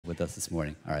with us this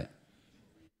morning. All right.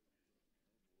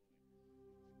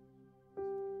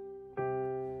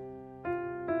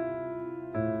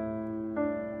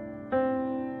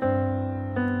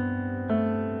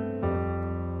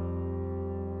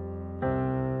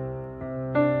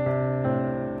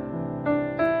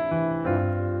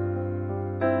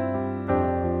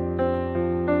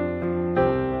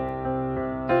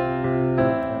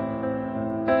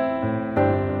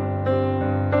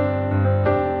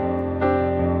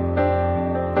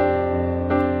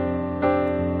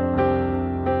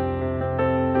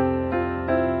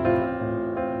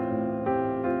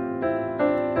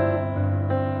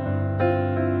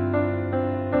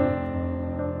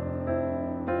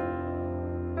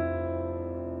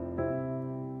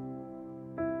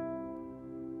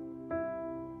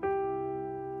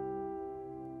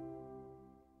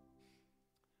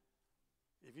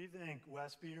 If you think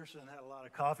Wes Peterson had a lot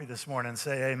of coffee this morning,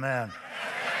 say amen.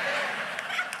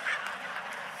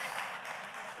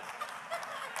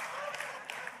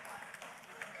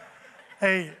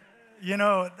 Hey, you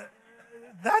know,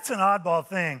 that's an oddball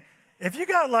thing. If you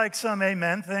got like some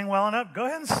amen thing welling up, go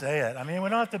ahead and say it. I mean, we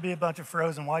don't have to be a bunch of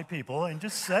frozen white people, and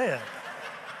just say it.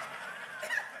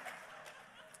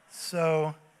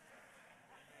 So,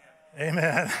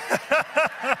 amen.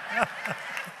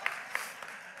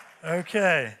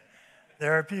 Okay,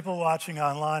 there are people watching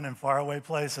online in faraway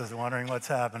places wondering what's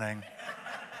happening.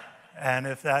 And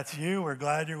if that's you, we're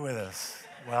glad you're with us.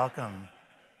 Welcome.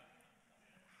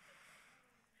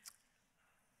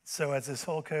 So as this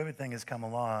whole COVID thing has come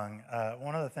along,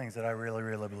 one of the things that I really,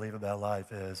 really believe about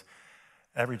life is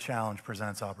every challenge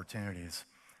presents opportunities.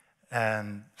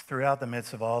 And throughout the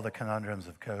midst of all the conundrums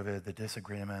of COVID, the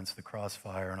disagreements, the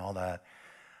crossfire, and all that,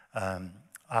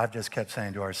 I've just kept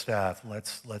saying to our staff,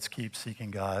 let's keep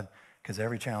seeking God, because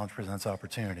every challenge presents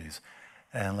opportunities,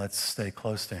 and let's stay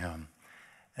close to him.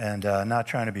 And not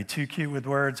trying to be too cute with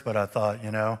words, but I thought,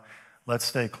 you know, let's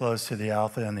stay close to the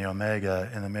Alpha and the Omega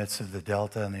in the midst of the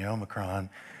Delta and the Omicron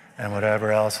and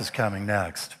whatever else is coming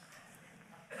next.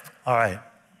 All right.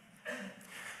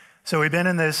 So we've been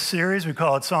in this series, we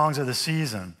call it Songs of the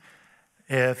Season.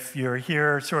 If you're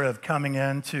here sort of coming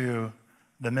into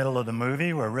the middle of the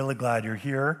movie, we're really glad you're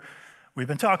here. We've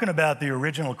been talking about the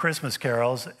original Christmas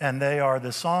carols, and they are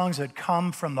the songs that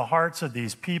come from the hearts of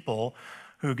these people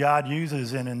who God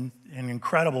uses in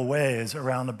incredible ways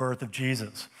around the birth of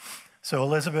Jesus. So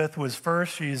Elizabeth was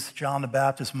first, she's John the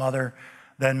Baptist's mother,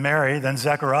 then Mary, then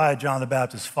Zechariah, John the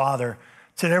Baptist's father.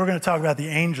 Today we're going to talk about the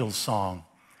angel's song.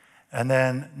 And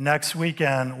then next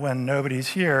weekend, when nobody's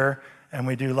here and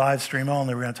we do live stream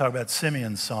only, we're going to talk about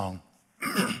Simeon's song.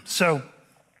 So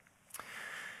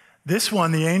this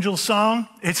one, the angel's song,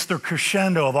 it's the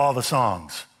crescendo of all the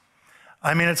songs.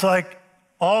 I mean, it's like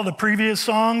all the previous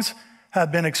songs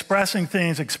have been expressing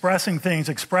things,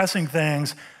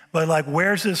 but like,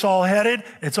 where's this all headed?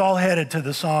 It's all headed to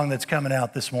the song that's coming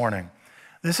out this morning.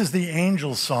 This is the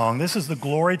angel's song. This is the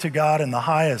glory to God in the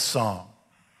highest song.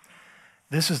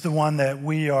 This is the one that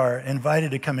we are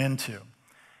invited to come into.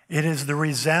 It is the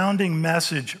resounding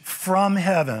message from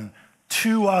heaven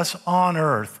to us on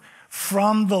earth,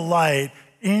 from the light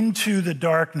into the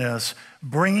darkness,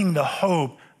 bringing the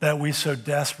hope that we so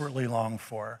desperately long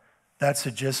for. That's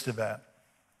the gist of that.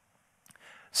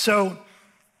 So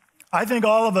I think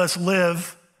all of us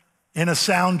live in a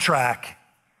soundtrack.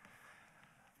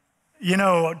 You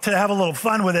know, to have a little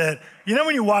fun with it, you know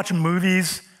when you watch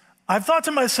movies, I've thought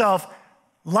to myself,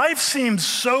 life seems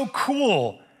so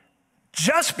cool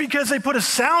just because they put a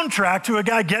soundtrack to a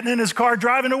guy getting in his car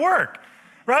driving to work.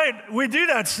 Right? We do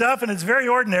that stuff, and it's very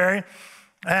ordinary,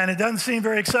 and it doesn't seem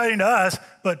very exciting to us,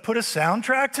 but put a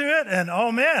soundtrack to it, and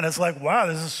oh man, it's like, wow,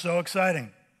 this is so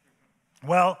exciting.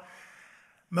 Well,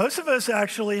 most of us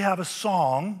actually have a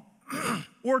song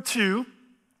or two,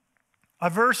 a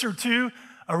verse or two,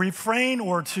 a refrain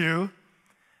or two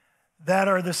that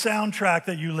are the soundtrack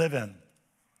that you live in.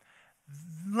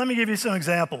 Let me give you some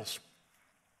examples.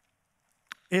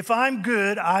 If I'm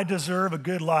good, I deserve a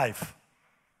good life.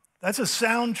 That's a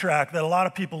soundtrack that a lot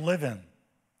of people live in.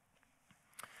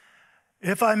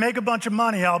 If I make a bunch of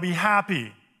money, I'll be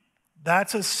happy.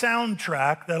 That's a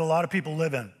soundtrack that a lot of people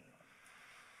live in.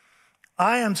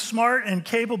 I am smart and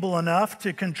capable enough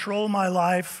to control my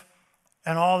life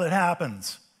and all that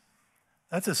happens.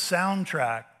 That's a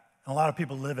soundtrack, and a lot of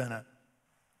people live in it.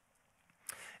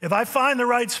 If I find the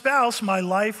right spouse, my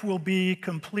life will be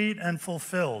complete and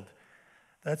fulfilled.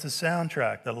 That's a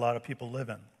soundtrack that a lot of people live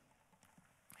in.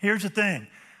 Here's the thing,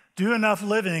 do enough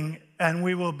living and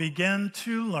we will begin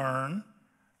to learn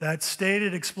that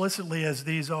stated explicitly as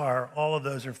these are, all of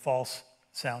those are false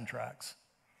soundtracks.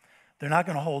 They're not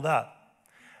going to hold up.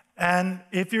 And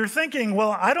if you're thinking,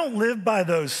 well, I don't live by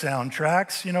those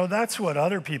soundtracks, that's what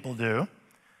other people do.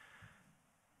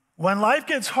 When life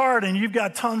gets hard and you've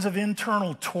got tons of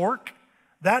internal torque,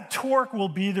 that torque will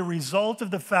be the result of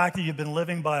the fact that you've been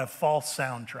living by a false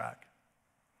soundtrack.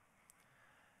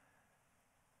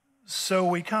 So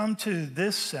we come to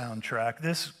this soundtrack,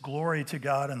 this glory to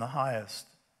God in the highest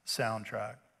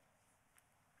soundtrack.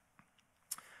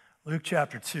 Luke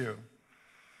chapter 2.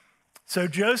 So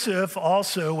Joseph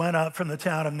also went up from the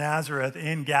town of Nazareth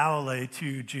in Galilee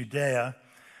to Judea,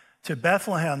 to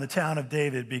Bethlehem, the town of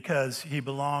David, because he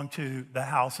belonged to the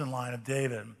house and line of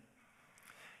David.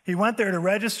 He went there to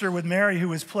register with Mary, who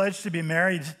was pledged to be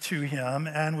married to him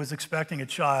and was expecting a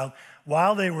child.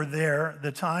 While they were there,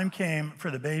 the time came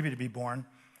for the baby to be born,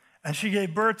 and she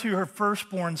gave birth to her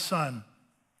firstborn, a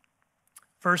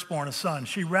son.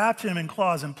 She wrapped him in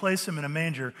cloths and placed him in a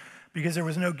manger because there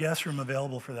was no guest room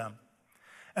available for them.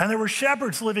 And there were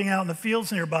shepherds living out in the fields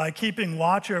nearby, keeping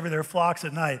watch over their flocks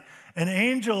at night. An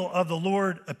angel of the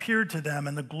Lord appeared to them,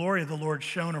 and the glory of the Lord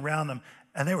shone around them,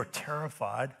 and they were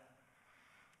terrified.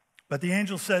 But the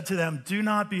angel said to them, "Do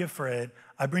not be afraid.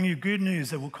 I bring you good news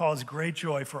that will cause great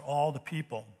joy for all the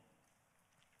people.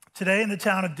 Today in the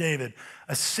town of David,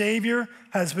 a Savior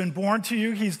has been born to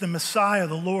you. He's the Messiah,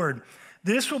 the Lord.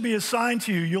 This will be a sign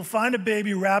to you. You'll find a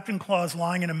baby wrapped in cloths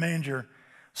lying in a manger."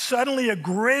 Suddenly a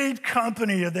great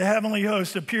company of the heavenly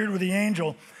host appeared with the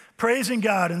angel, praising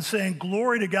God and saying,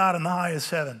 "Glory to God in the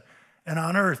highest heaven, and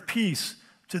on earth peace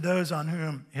to those on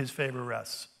whom his favor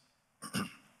rests."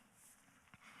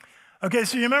 Okay,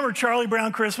 so you remember Charlie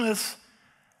Brown Christmas?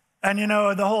 And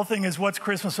the whole thing is, what's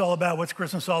Christmas all about? What's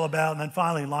Christmas all about? And then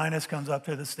finally Linus comes up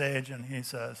to the stage and he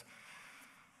says,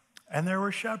 "And there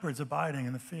were shepherds abiding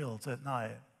in the fields at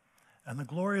night, and the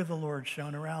glory of the Lord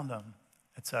shone around them,"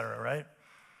 etc., right?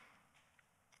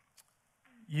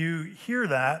 You hear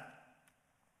that,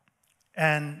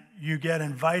 and you get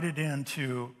invited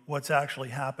into what's actually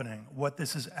happening, what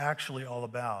this is actually all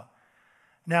about.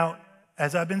 Now,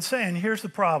 as I've been saying, here's the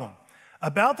problem.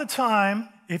 About the time,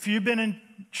 if you've been in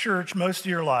church most of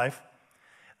your life,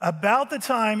 about the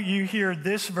time you hear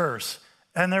this verse,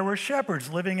 "And there were shepherds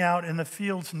living out in the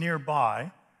fields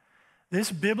nearby,"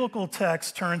 this biblical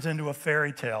text turns into a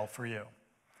fairy tale for you.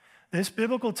 This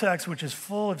biblical text, which is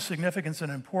full of significance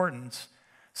and importance,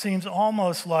 seems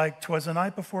almost like 'twas the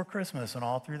night before Christmas, and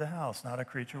all through the house not a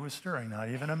creature was stirring, not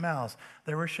even a mouse.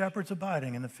 There were shepherds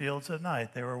abiding in the fields at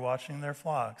night. They were watching their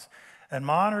flocks. And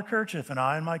Ma in her kerchief and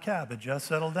I in my cap had just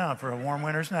settled down for a warm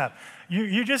winter's nap.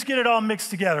 You just get it all mixed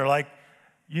together, like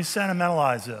you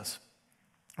sentimentalize this,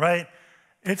 right?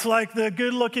 It's like the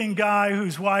good-looking guy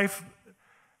whose wife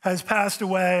has passed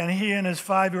away, and he and his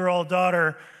 5-year-old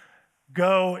daughter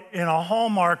go in a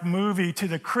Hallmark movie to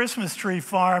the Christmas tree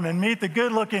farm and meet the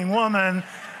good-looking woman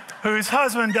whose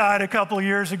husband died a couple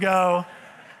years ago.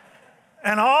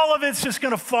 And all of it's just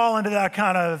going to fall into that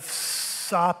kind of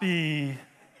soppy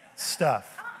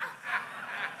stuff.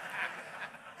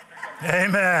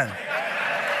 Amen.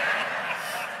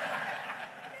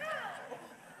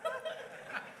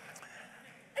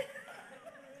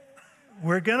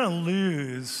 We're going to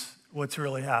lose what's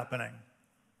really happening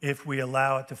if we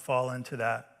allow it to fall into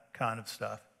that kind of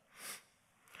stuff.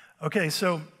 Okay,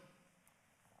 so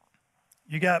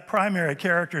you got primary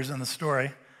characters in the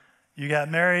story. You got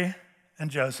Mary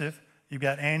and Joseph. You've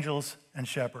got angels and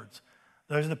shepherds.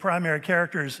 Those are the primary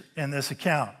characters in this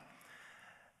account.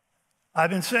 I've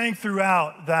been saying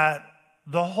throughout that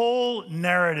the whole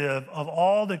narrative of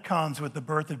all that comes with the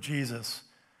birth of Jesus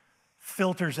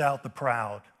filters out the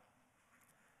proud.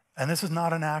 And this is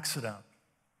not an accident.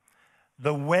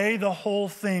 The way the whole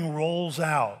thing rolls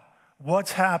out,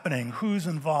 what's happening, who's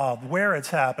involved, where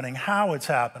it's happening, how it's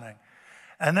happening.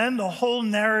 And then the whole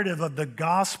narrative of the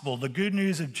gospel, the good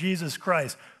news of Jesus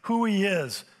Christ, who he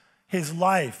is, his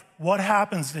life, what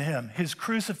happens to him, his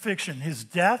crucifixion, his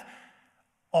death,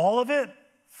 all of it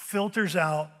filters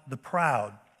out the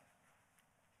proud.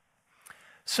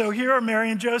 So here are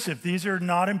Mary and Joseph. These are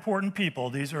not important people.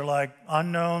 These are like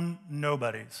unknown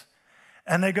nobodies.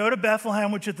 And they go to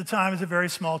Bethlehem, which at the time is a very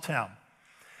small town.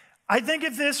 I think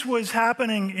if this was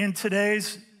happening in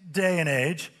today's day and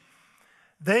age,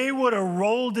 they would have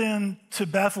rolled into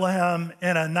Bethlehem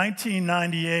in a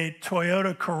 1998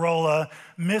 Toyota Corolla,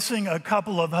 missing a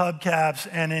couple of hubcaps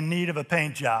and in need of a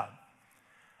paint job.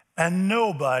 And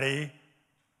nobody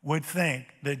would think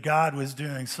that God was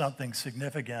doing something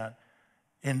significant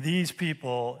in these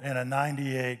people in a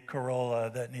 98 Corolla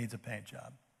that needs a paint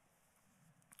job.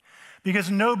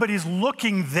 Because nobody's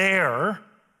looking there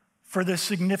for the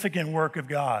significant work of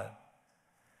God.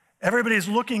 Everybody's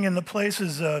looking in the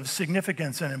places of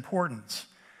significance and importance.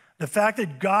 The fact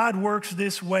that God works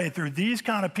this way through these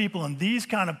kind of people in these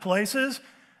kind of places,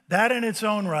 that in its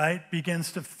own right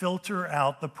begins to filter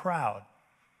out the proud.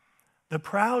 The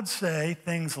proud say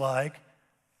things like,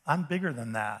 I'm bigger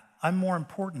than that. I'm more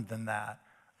important than that.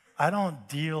 I don't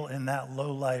deal in that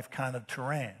low-life kind of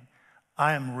terrain.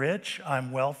 I am rich,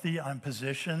 I'm wealthy, I'm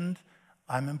positioned,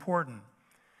 I'm important.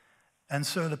 And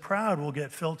so the proud will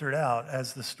get filtered out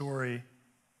as the story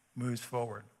moves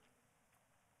forward.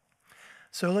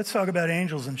 So let's talk about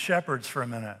angels and shepherds for a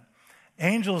minute.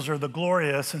 Angels are the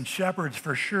glorious, and shepherds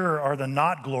for sure are the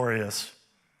not glorious.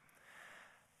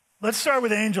 Let's start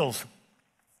with angels.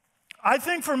 I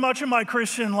think for much of my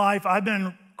Christian life, I've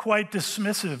been quite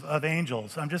dismissive of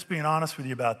angels. I'm just being honest with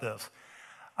you about this.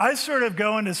 I sort of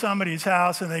go into somebody's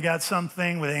house and they got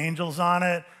something with angels on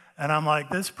it, and I'm like,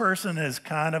 this person is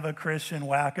kind of a Christian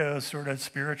wacko, sort of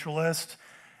spiritualist,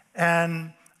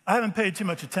 and I haven't paid too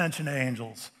much attention to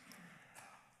angels.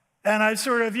 And I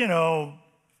sort of,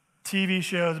 TV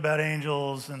shows about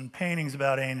angels and paintings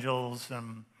about angels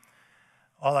and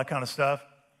all that kind of stuff.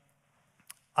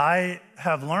 I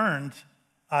have learned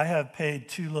I have paid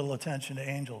too little attention to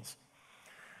angels.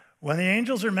 When the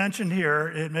angels are mentioned here,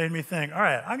 it made me think, all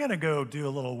right, I'm going to go do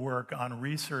a little work on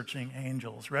researching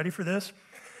angels. Ready for this?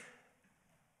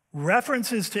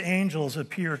 References to angels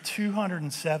appear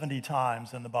 270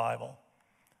 times in the Bible.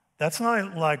 That's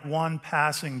not like one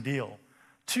passing deal.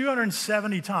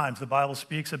 270 times the Bible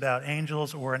speaks about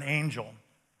angels or an angel.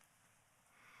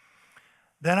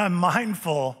 Then I'm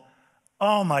mindful,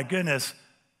 oh my goodness,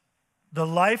 the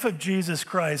life of Jesus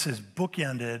Christ is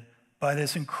bookended by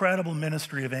this incredible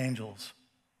ministry of angels.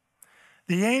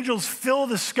 The angels fill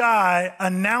the sky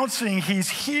announcing he's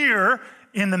here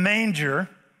in the manger,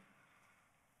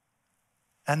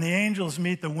 and the angels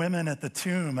meet the women at the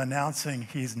tomb announcing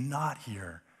he's not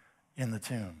here in the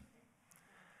tomb.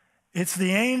 It's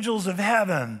the angels of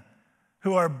heaven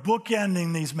who are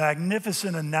bookending these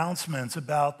magnificent announcements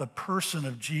about the person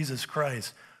of Jesus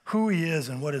Christ, who he is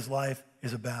and what his life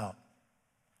is about.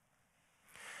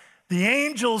 The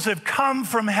angels have come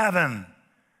from heaven.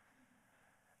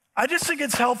 I just think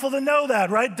it's helpful to know that,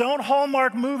 right? Don't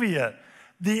Hallmark movie it.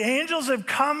 The angels have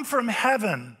come from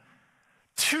heaven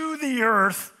to the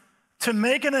earth to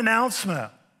make an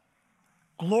announcement.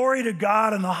 Glory to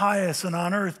God in the highest, and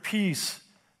on earth peace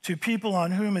to people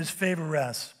on whom his favor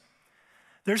rests.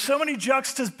 There's so many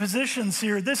juxtapositions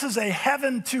here. This is a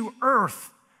heaven to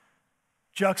earth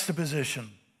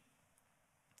juxtaposition.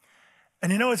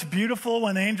 And it's beautiful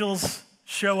when angels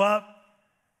show up?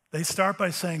 They start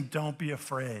by saying, don't be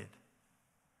afraid.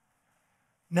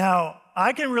 Now,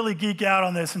 I can really geek out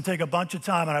on this and take a bunch of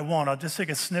time, and I won't. I'll just take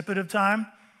a snippet of time.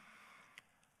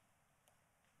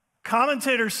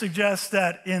 Commentators suggest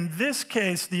that in this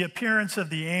case, the appearance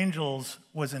of the angels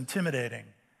was intimidating,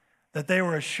 that they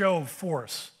were a show of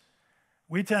force.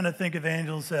 We tend to think of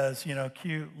angels as,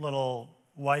 cute little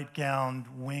white-gowned,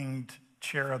 winged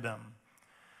cherubim.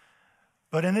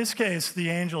 But in this case, the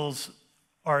angels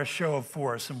are a show of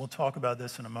force, and we'll talk about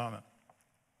this in a moment.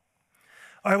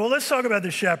 All right, well, let's talk about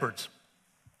the shepherds.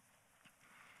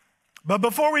 But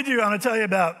before we do, I'm going to tell you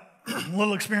about a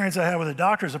little experience I had with a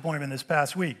doctor's appointment this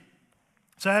past week.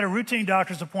 So I had a routine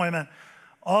doctor's appointment.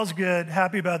 All's good,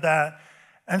 happy about that.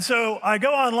 And so I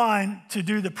go online to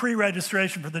do the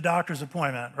pre-registration for the doctor's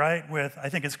appointment, right, with, I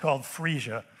think it's called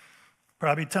Phreesia.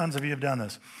 Probably tons of you have done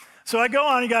this. So I go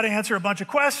on, you got to answer a bunch of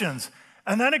questions.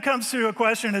 And then it comes to a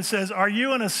question that says, are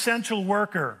you an essential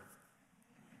worker?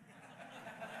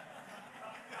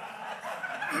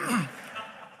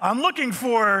 I'm looking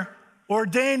for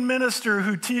ordained minister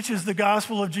who teaches the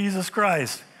gospel of Jesus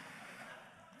Christ.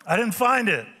 I didn't find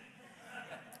it.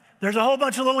 There's a whole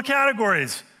bunch of little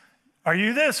categories. Are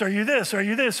you this? Are you this? Are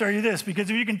you this? Are you this?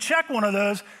 Because if you can check one of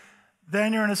those,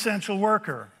 then you're an essential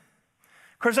worker.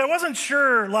 Of course, I wasn't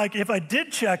sure, if I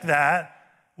did check that,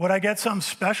 would I get some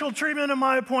special treatment in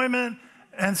my appointment?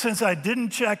 And since I didn't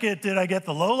check it, did I get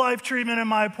the low-life treatment in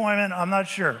my appointment? I'm not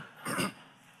sure.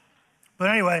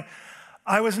 But anyway,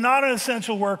 I was not an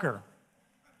essential worker.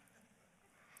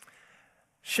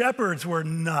 Shepherds were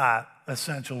not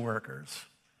essential workers.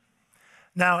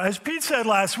 Now, as Pete said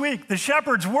last week, the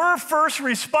shepherds were first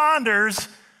responders,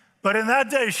 but in that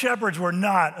day, shepherds were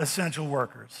not essential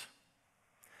workers.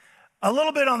 A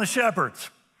little bit on the shepherds.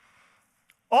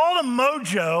 All the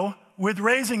mojo with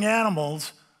raising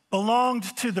animals belonged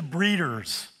to the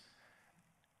breeders.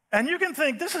 And you can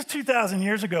think, this is 2,000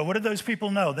 years ago. What did those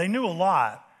people know? They knew a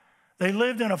lot. They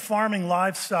lived in a farming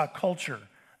livestock culture.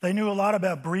 They knew a lot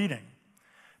about breeding.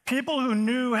 People who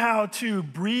knew how to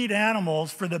breed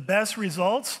animals for the best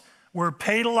results were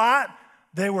paid a lot.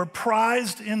 They were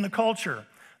prized in the culture.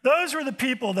 Those were the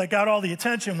people that got all the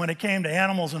attention when it came to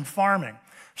animals and farming.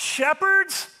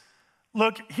 Shepherds,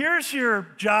 look, here's your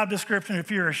job description if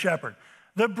you're a shepherd.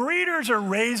 The breeders are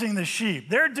raising the sheep.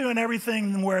 They're doing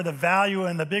everything where the value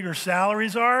and the bigger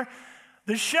salaries are.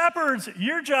 The shepherds,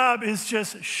 your job is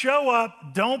just show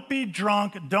up, don't be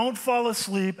drunk, don't fall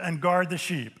asleep, and guard the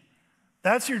sheep.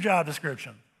 That's your job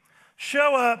description.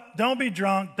 Show up, don't be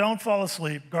drunk, don't fall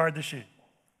asleep, guard the sheep.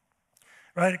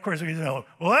 Right? Of course,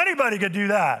 well, anybody could do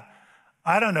that.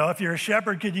 I don't know. If you're a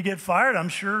shepherd, could you get fired? I'm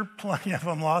sure plenty of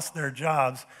them lost their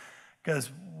jobs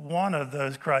because one of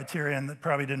those criterion that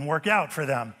probably didn't work out for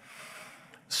them.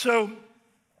 So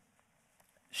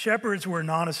shepherds were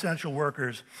non-essential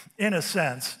workers in a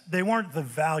sense. They weren't the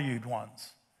valued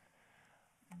ones.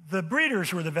 The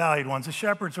breeders were the valued ones. The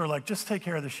shepherds were like, just take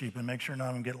care of the sheep and make sure none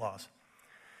of them get lost.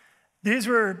 These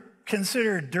were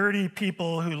considered dirty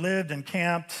people who lived and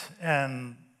camped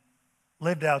and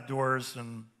lived outdoors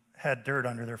and had dirt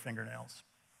under their fingernails.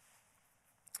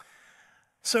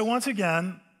 So once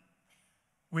again,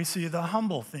 we see the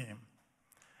humble theme.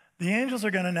 The angels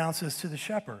are going to announce this to the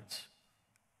shepherds,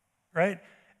 right?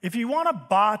 If you want to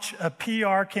botch a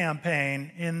PR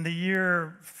campaign in the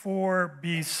year 4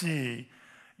 BC,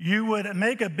 you would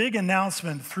make a big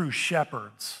announcement through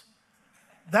shepherds.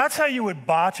 That's how you would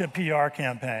botch a PR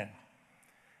campaign.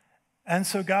 And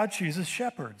so God chooses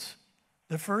shepherds,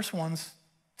 the first ones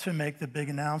to make the big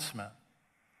announcement,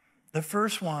 the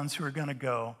first ones who are going to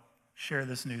go share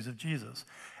this news of Jesus.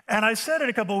 And I said it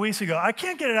a couple of weeks ago, I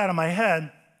can't get it out of my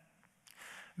head.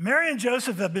 Mary and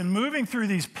Joseph have been moving through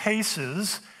these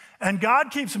paces, and God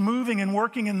keeps moving and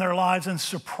working in their lives and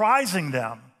surprising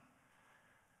them.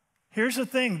 Here's the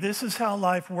thing, this is how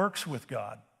life works with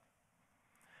God.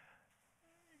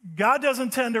 God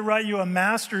doesn't tend to write you a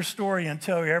master story and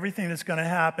tell you everything that's going to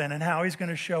happen and how he's going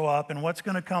to show up and what's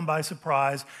going to come by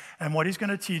surprise and what he's going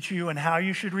to teach you and how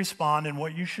you should respond and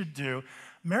what you should do.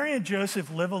 Mary and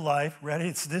Joseph live a life, ready?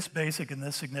 It's this basic and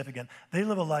this significant. They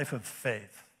live a life of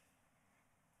faith.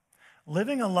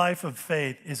 Living a life of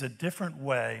faith is a different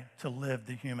way to live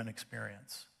the human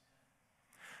experience.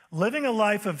 Living a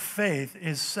life of faith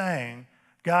is saying,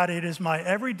 God, it is my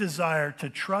every desire to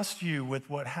trust you with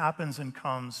what happens and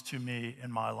comes to me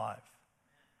in my life.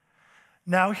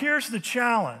 Now, here's the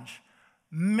challenge.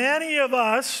 Many of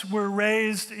us were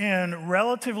raised in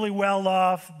relatively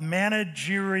well-off,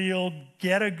 managerial,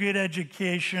 get a good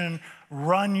education,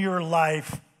 run your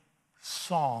life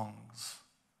songs.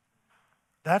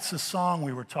 That's the song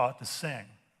we were taught to sing.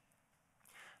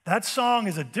 That song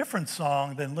is a different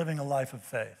song than living a life of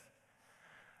faith.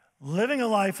 Living a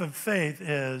life of faith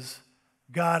is,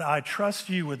 God, I trust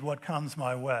you with what comes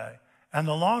my way. And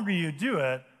the longer you do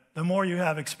it, the more you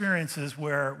have experiences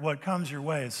where what comes your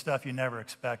way is stuff you never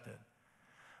expected.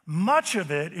 Much of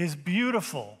it is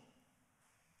beautiful,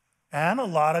 and a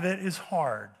lot of it is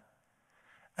hard.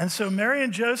 And so Mary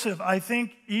and Joseph, I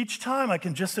think each time I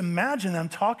can just imagine them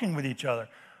talking with each other.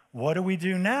 What do we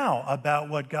do now about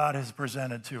what God has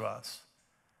presented to us?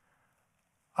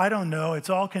 I don't know, it's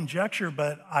all conjecture,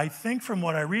 but I think from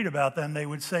what I read about them, they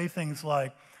would say things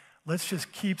like, let's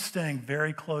just keep staying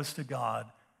very close to God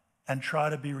and try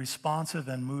to be responsive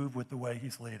and move with the way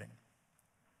he's leading.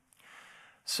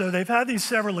 So they've had these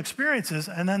several experiences,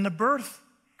 and then the birth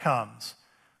comes,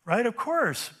 right? Of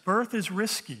course, birth is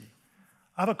risky.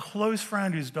 I have a close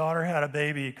friend whose daughter had a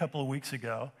baby a couple of weeks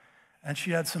ago, and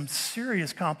she had some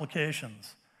serious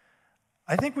complications.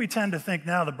 I think we tend to think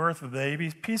now the birth of a baby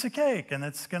is a piece of cake and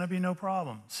it's going to be no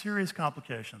problem. Serious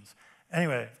complications.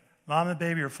 Anyway, mom and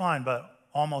baby are fine, but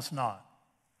almost not.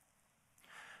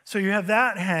 So you have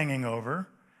that hanging over,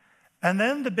 and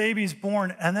then the baby's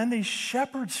born, and then these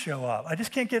shepherds show up. I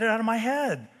just can't get it out of my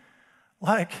head.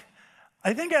 Like,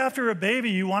 I think after a baby,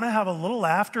 you want to have a little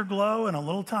afterglow and a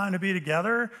little time to be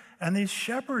together, and these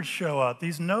shepherds show up,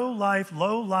 these no-life,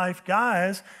 low-life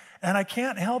guys. And I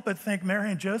can't help but think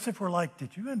Mary and Joseph were like,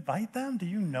 did you invite them? Do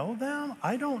you know them?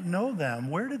 I don't know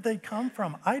them. Where did they come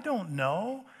from? I don't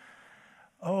know.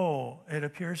 Oh, it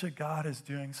appears that God is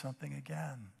doing something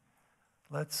again.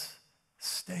 Let's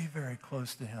stay very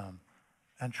close to him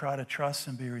and try to trust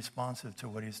and be responsive to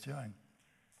what he's doing.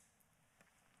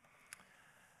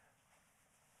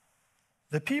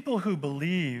 The people who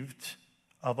believed,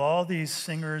 of all these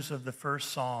singers of the first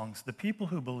songs, the people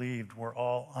who believed were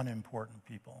all unimportant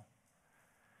people.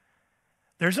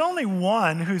 There's only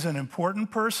one who's an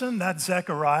important person, that's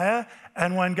Zechariah,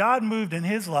 and when God moved in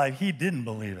his life, he didn't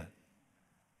believe it.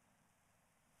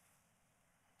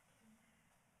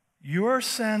 Your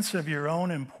sense of your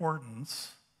own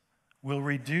importance will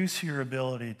reduce your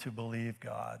ability to believe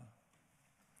God.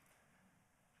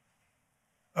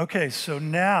 Okay, so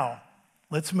now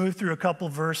let's move through a couple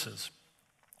verses.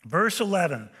 Verse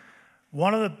 11,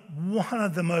 one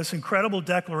of the most incredible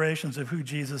declarations of who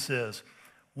Jesus is.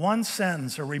 One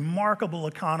sentence, a remarkable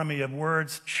economy of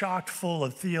words chock full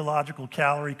of theological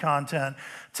calorie content.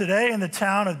 Today in the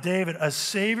town of David, a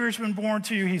Savior's been born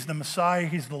to you. He's the Messiah.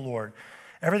 He's the Lord.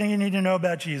 Everything you need to know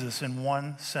about Jesus in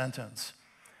one sentence.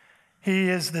 He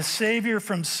is the Savior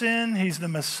from sin. He's the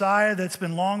Messiah that's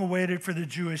been long awaited for the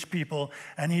Jewish people.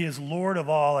 And he is Lord of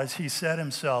all, as he said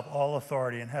himself, all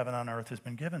authority in heaven and on earth has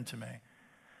been given to me.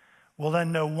 Well,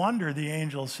 then no wonder the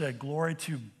angel said, glory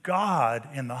to God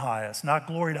in the highest. Not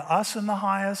glory to us in the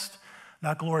highest,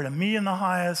 not glory to me in the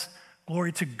highest,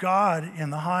 glory to God in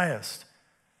the highest.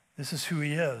 This is who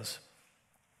he is.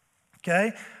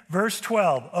 Okay? Verse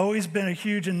 12, always been a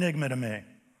huge enigma to me,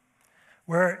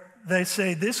 where they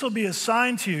say, this will be a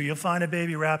sign to you. You'll find a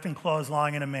baby wrapped in cloths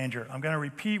lying in a manger. I'm going to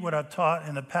repeat what I've taught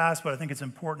in the past, but I think it's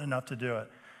important enough to do it.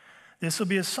 This will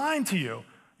be a sign to you.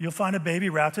 You'll find a baby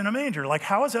wrapped in a manger. Like,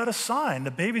 how is that a sign?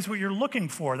 The baby's what you're looking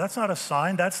for. That's not a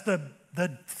sign. That's the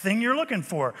thing you're looking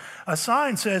for. A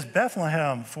sign says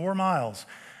Bethlehem, 4 miles.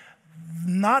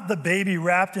 Not the baby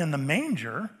wrapped in the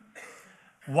manger.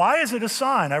 Why is it a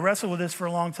sign? I wrestled with this for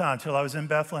a long time until I was in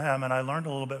Bethlehem and I learned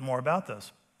a little bit more about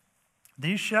this.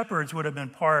 These shepherds would have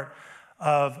been part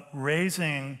of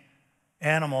raising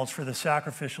animals for the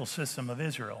sacrificial system of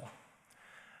Israel.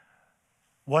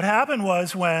 What happened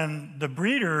was when the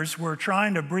breeders were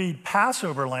trying to breed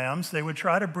Passover lambs, they would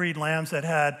try to breed lambs that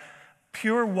had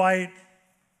pure white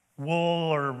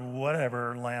wool or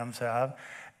whatever lambs have,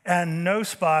 and no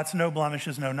spots, no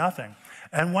blemishes, no nothing.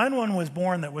 And when one was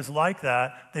born that was like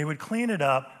that, they would clean it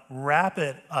up, wrap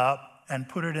it up, and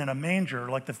put it in a manger,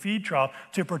 like the feed trough,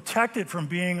 to protect it from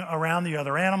being around the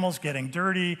other animals, getting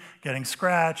dirty, getting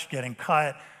scratched, getting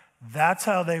cut. That's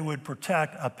how they would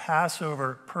protect a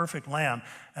Passover perfect lamb,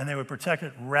 and they would protect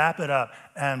it, wrap it up,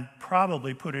 and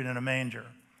probably put it in a manger.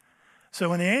 So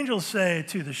when the angels say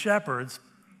to the shepherds,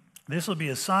 this will be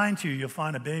a sign to you, you'll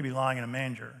find a baby lying in a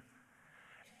manger.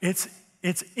 It's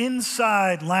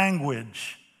inside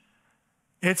language.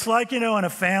 It's like, in a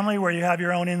family where you have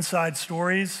your own inside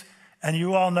stories, and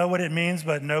you all know what it means,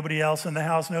 but nobody else in the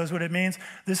house knows what it means.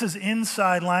 This is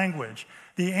inside language.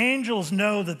 The angels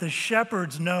know that the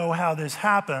shepherds know how this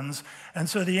happens, and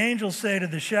so the angels say to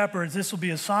the shepherds, this will be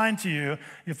a sign to you.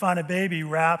 You find a baby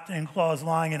wrapped in cloths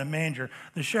lying in a manger.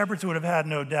 The shepherds would have had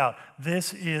no doubt.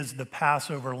 This is the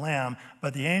Passover lamb,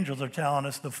 but the angels are telling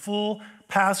us the full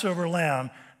Passover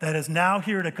lamb that is now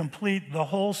here to complete the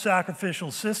whole sacrificial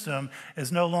system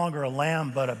is no longer a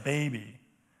lamb, but a baby.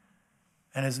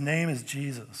 And his name is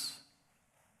Jesus.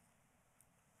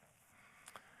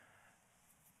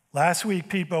 Last week,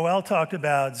 Pete Boel talked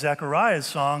about Zechariah's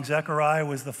song. Zechariah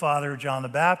was the father of John the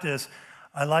Baptist.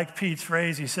 I liked Pete's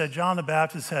phrase. He said John the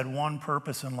Baptist had one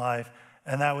purpose in life,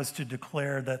 and that was to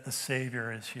declare that the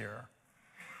Savior is here.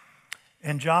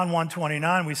 In John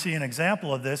 1:29, we see an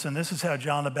example of this, and this is how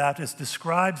John the Baptist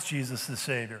describes Jesus the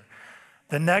Savior.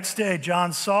 The next day,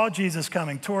 John saw Jesus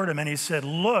coming toward him, and he said,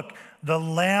 look, the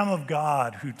Lamb of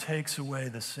God who takes away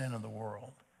the sin of the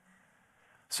world.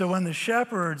 So when the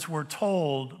shepherds were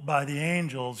told by the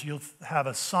angels, you'll have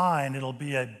a sign, it'll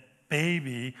be a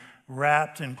baby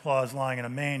wrapped in cloths lying in a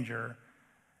manger.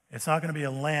 It's not going to be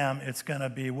a lamb, it's going to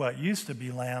be what used to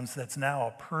be lambs, that's now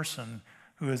a person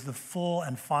who is the full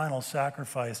and final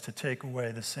sacrifice to take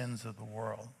away the sins of the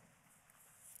world.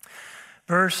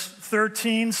 Verse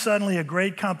 13, suddenly a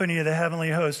great company of the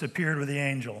heavenly host appeared with the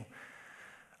angel.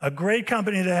 A great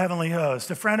company of the heavenly host.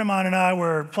 A friend of mine and I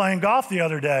were playing golf the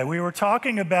other day. We were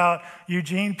talking about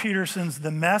Eugene Peterson's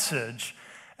The Message,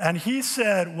 and he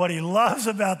said what he loves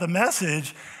about The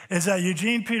Message is that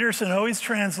Eugene Peterson always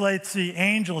translates the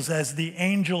angels as the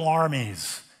angel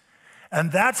armies.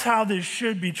 And that's how this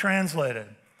should be translated.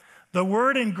 The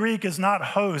word in Greek is not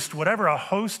host, whatever a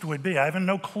host would be. I have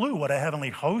no clue what a heavenly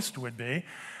host would be.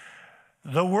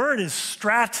 The word is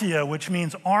stratia, which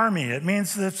means army. It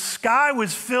means the sky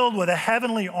was filled with a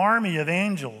heavenly army of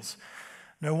angels.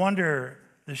 No wonder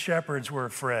the shepherds were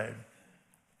afraid.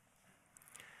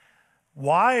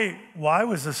 Why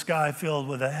was the sky filled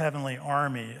with a heavenly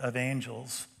army of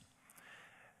angels?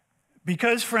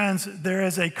 Because, friends, there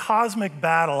is a cosmic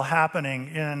battle happening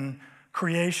in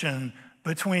creation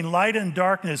between light and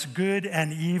darkness, good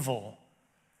and evil.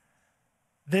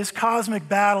 This cosmic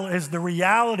battle is the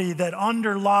reality that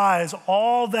underlies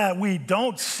all that we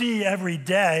don't see every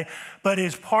day, but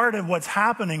is part of what's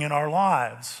happening in our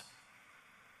lives.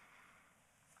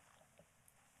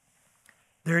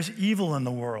 There's evil in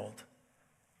the world,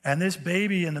 and this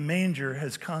baby in the manger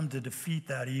has come to defeat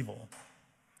that evil.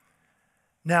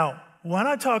 Now, when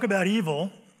I talk about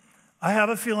evil, I have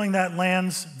a feeling that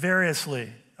lands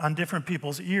variously on different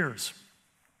people's ears.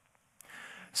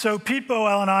 So Pete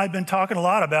Boel and I have been talking a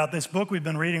lot about this book we've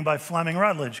been reading by Fleming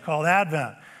Rutledge called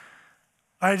Advent.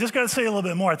 I just got to say a little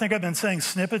bit more. I think I've been saying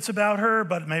snippets about her,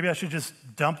 but maybe I should just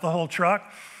dump the whole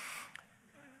truck.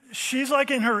 She's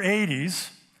like in her 80s,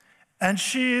 and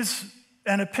she's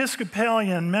an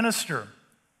Episcopalian minister.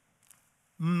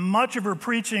 Much of her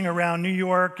preaching around New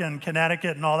York and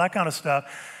Connecticut and all that kind of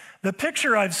stuff. The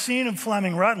picture I've seen of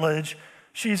Fleming Rutledge,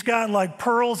 she's got like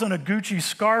pearls and a Gucci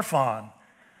scarf on.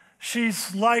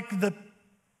 She's like the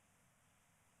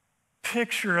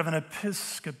picture of an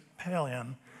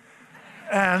Episcopalian.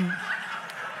 And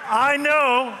I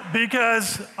know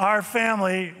because our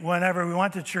family, whenever we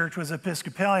went to church, was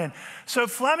Episcopalian. So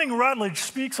Fleming Rutledge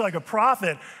speaks like a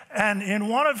prophet. And in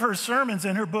one of her sermons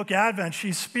in her book, Advent,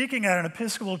 she's speaking at an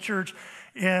Episcopal church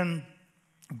in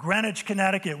Greenwich,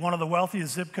 Connecticut, one of the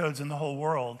wealthiest zip codes in the whole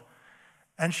world.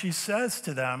 And she says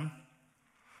to them,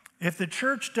 if the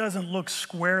church doesn't look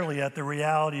squarely at the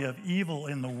reality of evil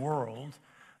in the world,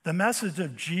 the message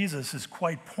of Jesus is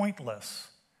quite pointless.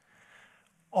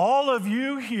 All of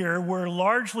you here were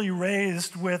largely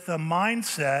raised with a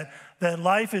mindset that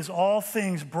life is all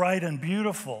things bright and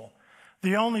beautiful.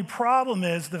 The only problem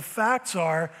is the facts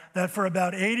are that for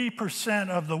about 80%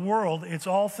 of the world, it's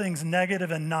all things negative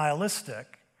and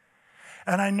nihilistic.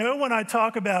 And I know when I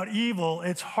talk about evil,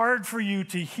 it's hard for you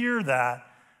to hear that.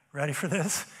 Ready for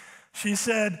this? She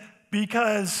said,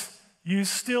 because you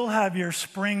still have your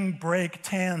spring break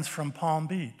tans from Palm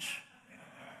Beach.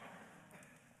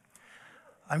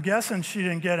 I'm guessing she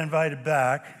didn't get invited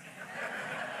back.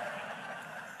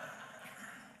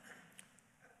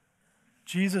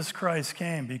 Jesus Christ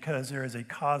came because there is a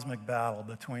cosmic battle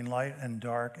between light and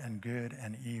dark and good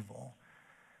and evil.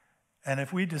 And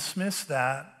if we dismiss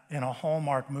that in a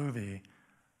Hallmark movie,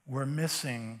 we're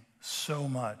missing so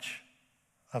much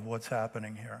of what's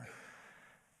happening here.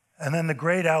 And then the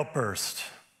great outburst,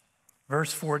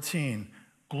 verse 14,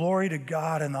 glory to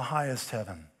God in the highest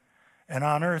heaven, and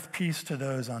on earth peace to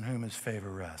those on whom his favor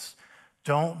rests.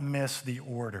 Don't miss the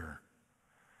order.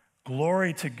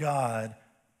 Glory to God,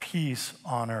 peace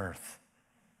on earth.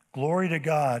 Glory to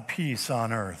God, peace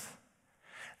on earth.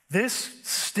 This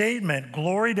statement,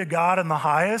 glory to God in the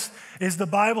highest, is the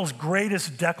Bible's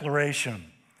greatest declaration.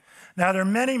 Now, there are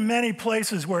many, many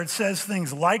places where it says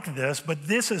things like this, but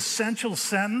this essential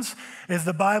sentence is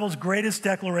the Bible's greatest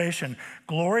declaration.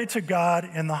 Glory to God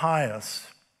in the highest.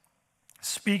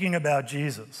 Speaking about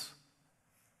Jesus.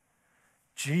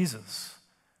 Jesus,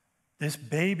 this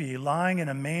baby lying in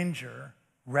a manger,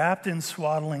 wrapped in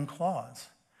swaddling cloths.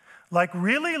 Like,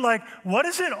 really? Like, what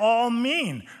does it all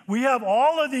mean? We have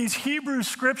all of these Hebrew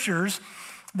scriptures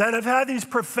that have had these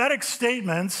prophetic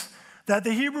statements that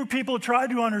the Hebrew people tried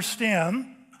to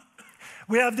understand.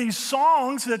 We have these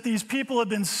songs that these people have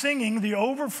been singing, the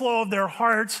overflow of their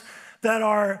hearts, that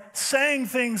are saying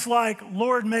things like,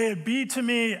 Lord, may it be to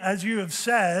me as you have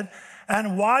said,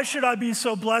 and why should I be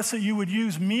so blessed that you would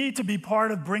use me to be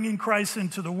part of bringing Christ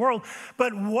into the world?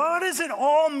 But what does it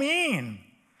all mean?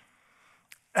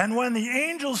 And when the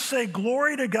angels say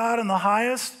glory to God in the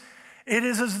highest, it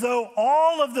is as though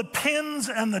all of the pins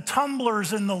and the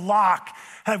tumblers in the lock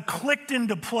have clicked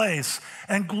into place.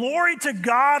 And glory to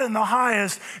God in the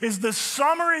highest is the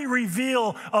summary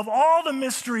reveal of all the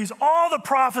mysteries, all the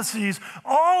prophecies,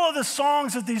 all of the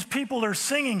songs that these people are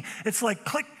singing. It's like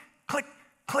click, click,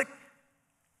 click,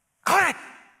 click.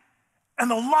 And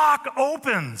the lock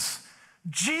opens.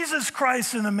 Jesus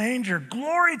Christ in the manger.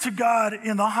 Glory to God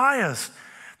in the highest.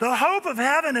 The hope of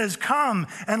heaven has come,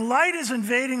 and light is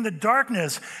invading the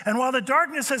darkness. And while the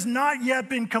darkness has not yet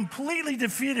been completely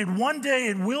defeated, one day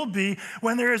it will be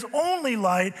when there is only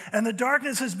light and the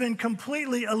darkness has been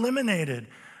completely eliminated.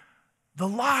 The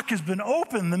lock has been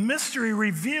opened, the mystery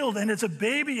revealed, and it's a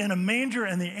baby in a manger,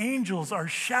 and the angels are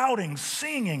shouting,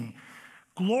 singing,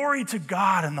 glory to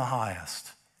God in the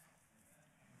highest.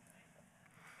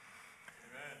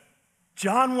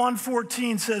 John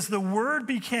 1:14 says, the Word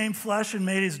became flesh and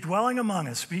made his dwelling among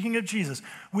us. Speaking of Jesus,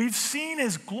 we've seen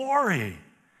his glory,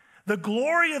 the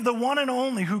glory of the one and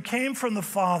only who came from the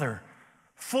Father,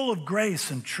 full of grace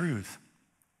and truth.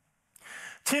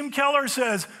 Tim Keller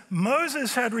says,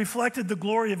 Moses had reflected the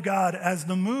glory of God as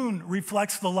the moon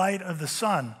reflects the light of the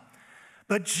sun.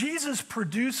 But Jesus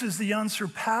produces the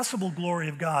unsurpassable glory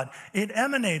of God. It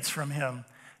emanates from him.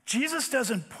 Jesus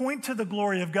doesn't point to the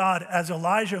glory of God as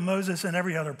Elijah, Moses, and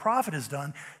every other prophet has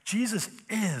done. Jesus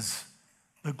is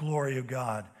the glory of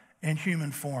God in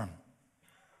human form.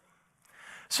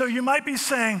 So you might be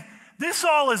saying, This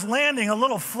all is landing a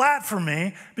little flat for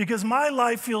me because my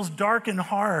life feels dark and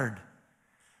hard.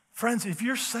 Friends, if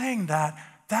you're saying that,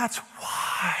 that's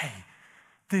why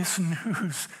this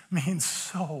news means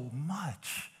so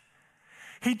much.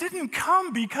 He didn't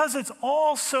come because it's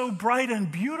all so bright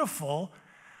and beautiful,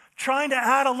 trying to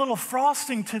add a little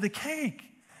frosting to the cake.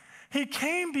 He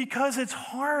came because it's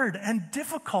hard and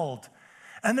difficult,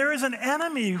 and there is an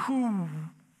enemy who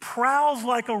prowls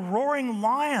like a roaring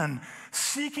lion,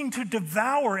 seeking to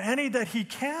devour any that he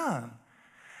can.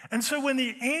 And so when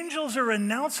the angels are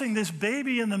announcing this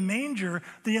baby in the manger,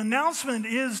 the announcement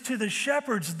is to the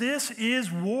shepherds, this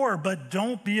is war, but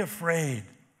don't be afraid.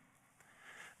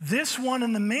 This one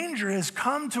in the manger has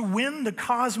come to win the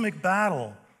cosmic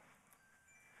battle.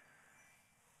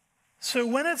 So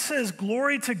when it says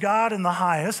glory to God in the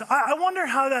highest, I wonder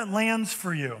how that lands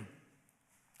for you.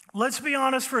 Let's be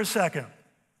honest for a second.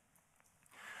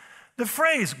 The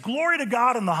phrase, glory to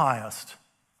God in the highest,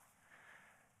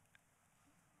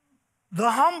 the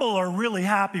humble are really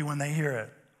happy when they hear it,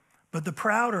 but the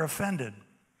proud are offended.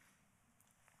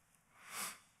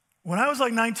 When I was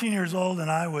like 19 years old and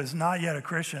I was not yet a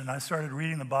Christian, I started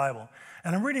reading the Bible.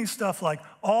 And I'm reading stuff like,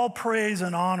 all praise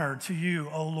and honor to you,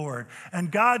 O Lord,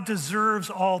 and God deserves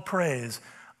all praise.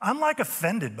 I'm like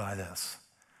offended by this.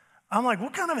 I'm like,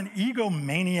 what kind of an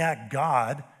egomaniac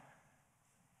God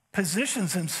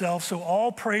positions himself so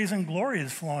all praise and glory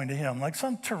is flowing to him, like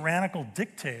some tyrannical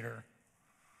dictator?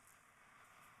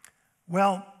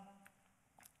 Well,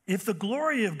 if the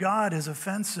glory of God is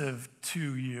offensive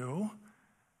to you,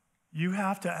 you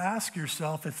have to ask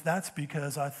yourself if that's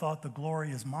because I thought the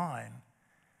glory is mine.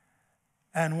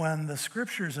 And when the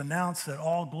scriptures announce that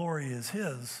all glory is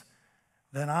his,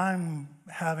 then I'm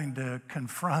having to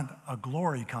confront a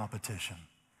glory competition.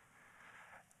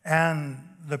 And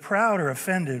the proud are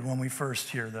offended when we first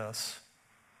hear this.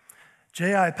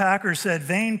 J.I. Packer said,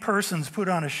 vain persons put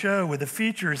on a show with the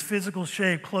features, physical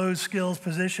shape, clothes, skills,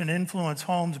 position, influence,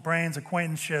 homes, brains,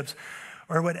 acquaintanceships,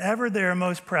 or whatever they are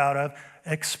most proud of,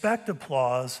 expect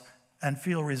applause and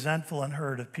feel resentful and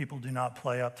hurt if people do not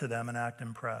play up to them and act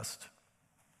impressed.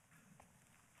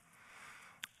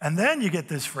 And then you get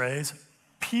this phrase,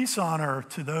 peace on earth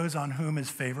to those on whom his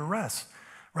favor rests,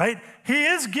 right? He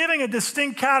is giving a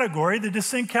distinct category. The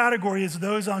distinct category is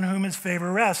those on whom his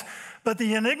favor rests. But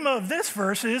the enigma of this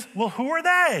verse is, well, who are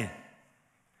they?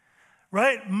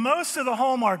 Right? Most of the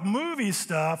Hallmark movie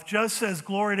stuff just says,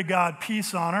 glory to God,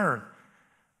 peace on earth.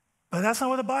 But that's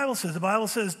not what the Bible says. The Bible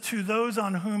says, to those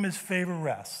on whom his favor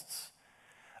rests.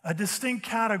 A distinct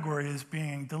category is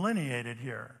being delineated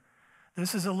here.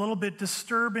 This is a little bit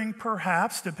disturbing,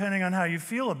 perhaps, depending on how you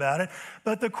feel about it.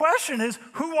 But the question is,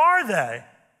 who are they?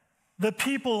 The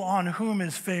people on whom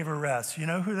his favor rests. You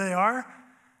know who they are?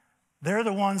 They're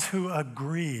the ones who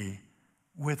agree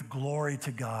with glory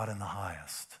to God in the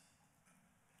highest.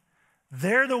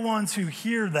 They're the ones who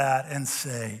hear that and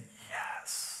say,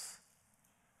 yes.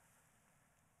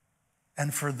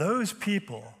 And for those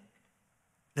people,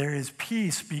 there is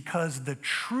peace because the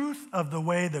truth of the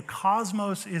way the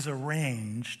cosmos is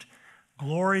arranged,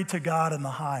 glory to God in the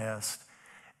highest,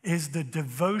 is the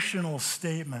devotional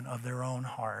statement of their own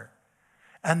heart.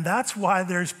 And that's why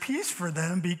there's peace for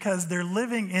them, because they're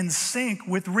living in sync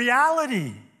with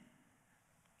reality,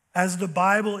 as the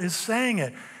Bible is saying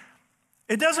it.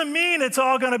 It doesn't mean it's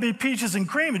all going to be peaches and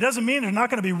cream. It doesn't mean there's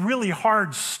not going to be really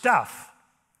hard stuff.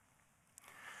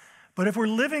 But if we're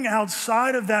living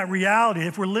outside of that reality,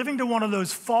 if we're living to one of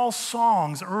those false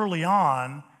songs early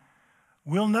on,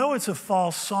 we'll know it's a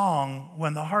false song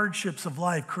when the hardships of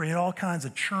life create all kinds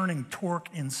of churning torque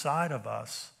inside of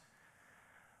us.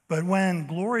 But when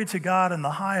glory to God in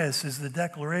the highest is the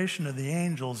declaration of the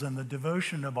angels and the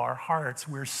devotion of our hearts,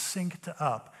 we're synced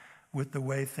up with the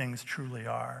way things truly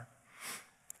are.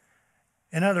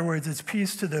 In other words, it's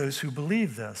peace to those who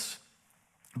believe this.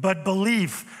 But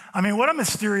belief, I mean, what a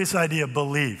mysterious idea,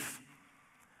 belief.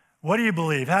 What do you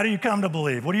believe? How do you come to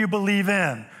believe? What do you believe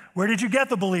in? Where did you get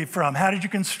the belief from? How did you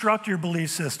construct your belief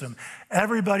system?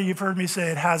 Everybody, you've heard me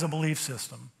say, it has a belief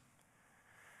system.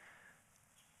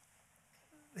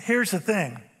 Here's the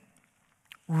thing.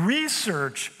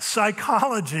 Research,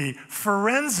 psychology,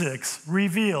 forensics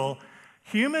reveal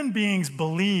human beings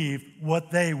believe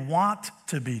what they want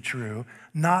to be true,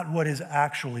 not what is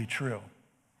actually true.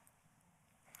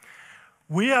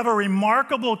 We have a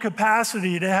remarkable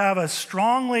capacity to have a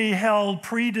strongly held,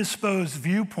 predisposed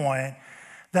viewpoint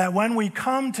that when we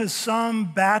come to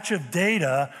some batch of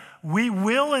data, we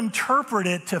will interpret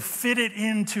it to fit it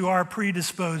into our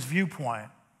predisposed viewpoint.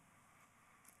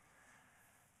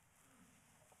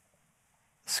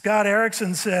 Scott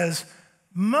Erickson says,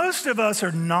 most of us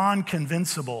are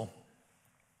non-convincible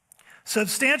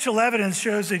Substantial evidence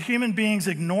shows that human beings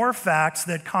ignore facts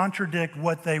that contradict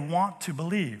what they want to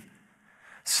believe.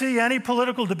 See any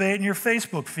political debate in your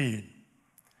Facebook feed.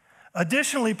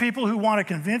 Additionally, people who want to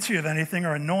convince you of anything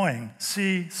are annoying.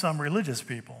 See some religious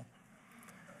people.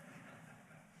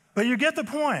 But you get the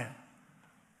point.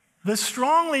 The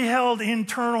strongly held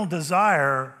internal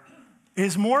desire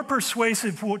is more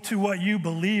persuasive to what you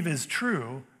believe is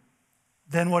true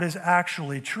than what is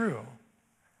actually true.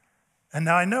 And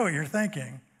now I know what you're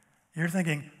thinking. You're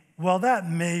thinking, well, that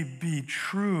may be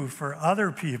true for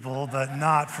other people, but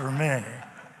not for me,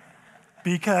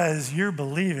 because you're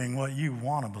believing what you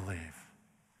want to believe.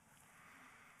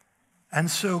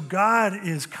 And so God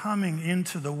is coming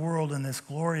into the world in this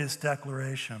glorious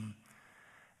declaration.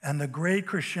 And the great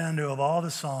crescendo of all the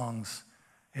songs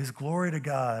is glory to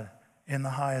God in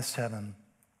the highest heaven.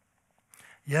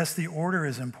 Yes, the order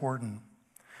is important,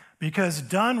 because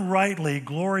done rightly,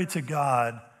 glory to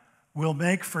God will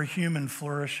make for human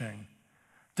flourishing.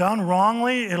 Done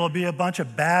wrongly, it'll be a bunch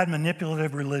of bad,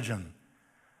 manipulative religion.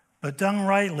 But done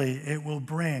rightly, it will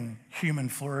bring human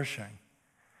flourishing.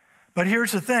 But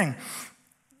here's the thing.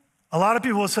 A lot of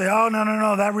people will say, oh,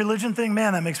 no, that religion thing,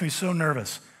 man, that makes me so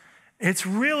nervous. It's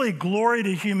really glory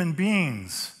to human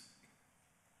beings,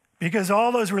 because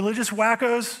all those religious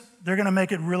wackos, they're going to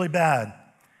make it really bad.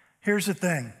 Here's the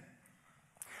thing.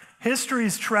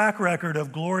 History's track record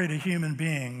of glory to human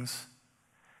beings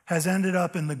has ended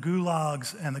up in the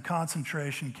gulags and the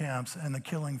concentration camps and the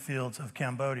killing fields of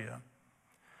Cambodia.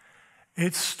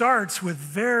 It starts with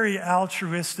very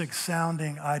altruistic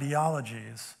sounding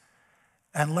ideologies,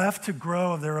 and left to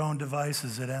grow of their own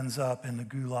devices, it ends up in the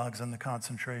gulags and the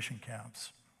concentration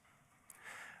camps.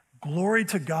 Glory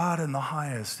to God in the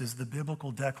highest is the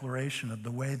biblical declaration of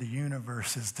the way the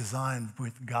universe is designed,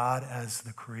 with God as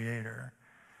the creator.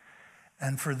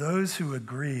 And for those who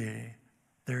agree,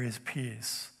 there is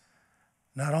peace.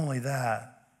 Not only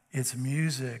that, it's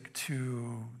music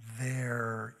to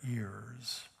their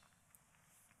ears.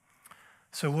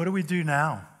 So what do we do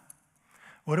now?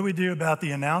 What do we do about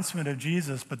the announcement of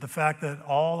Jesus, but the fact that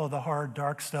all of the hard,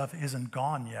 dark stuff isn't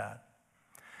gone yet?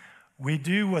 We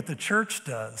do what the church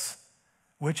does,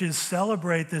 which is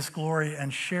celebrate this glory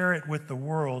and share it with the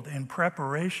world in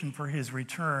preparation for his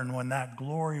return, when that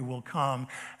glory will come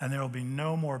and there will be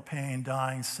no more pain,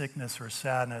 dying, sickness, or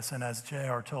sadness. And as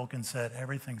J.R. Tolkien said,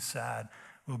 everything sad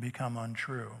will become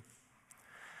untrue.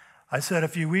 I said a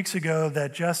few weeks ago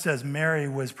that just as Mary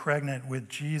was pregnant with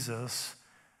Jesus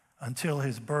until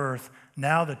his birth,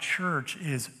 now the church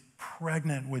is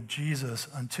pregnant with Jesus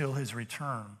until his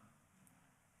return.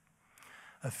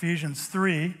 Ephesians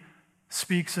 3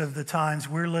 speaks of the times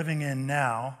we're living in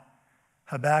now.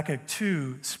 Habakkuk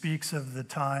 2 speaks of the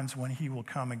times when he will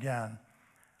come again.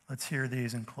 Let's hear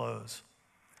these and close.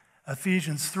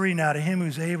 Ephesians 3, now to him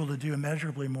who's able to do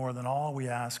immeasurably more than all we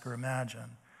ask or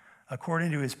imagine,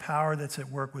 according to his power that's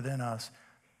at work within us,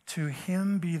 to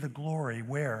him be the glory,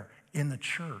 where? In the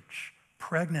church,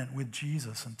 pregnant with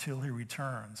Jesus until he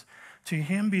returns. To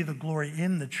him be the glory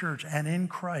in the church and in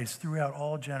Christ throughout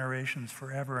all generations,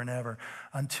 forever and ever.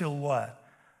 Until what?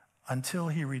 Until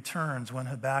he returns, when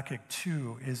Habakkuk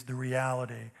 2 is the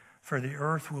reality. For the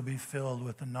earth will be filled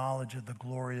with the knowledge of the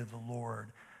glory of the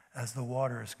Lord as the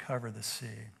waters cover the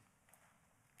sea.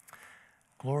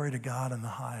 Glory to God in the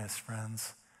highest,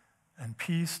 friends, and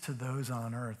peace to those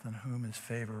on earth in whom his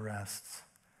favor rests.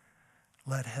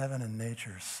 Let heaven and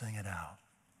nature sing it out.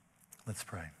 Let's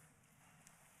pray.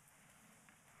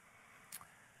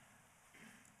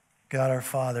 God our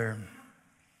Father,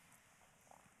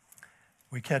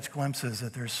 we catch glimpses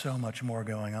that there's so much more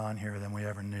going on here than we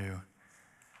ever knew.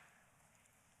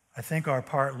 I think our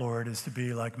part, Lord, is to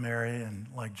be like Mary and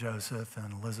like Joseph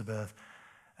and Elizabeth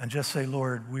and just say,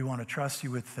 Lord, we want to trust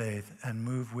you with faith and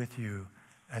move with you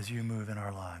as you move in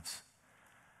our lives.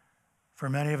 For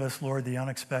many of us, Lord, the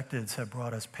unexpecteds have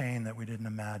brought us pain that we didn't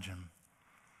imagine.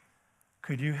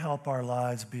 Could you help our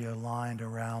lives be aligned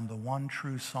around the one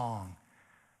true song?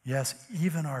 Yes,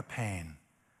 even our pain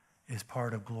is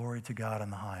part of glory to God in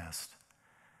the highest.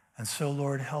 And so,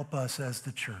 Lord, help us as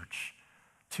the church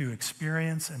to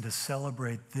experience and to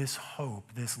celebrate this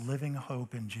hope, this living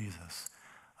hope in Jesus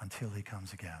until he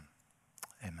comes again.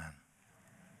 Amen.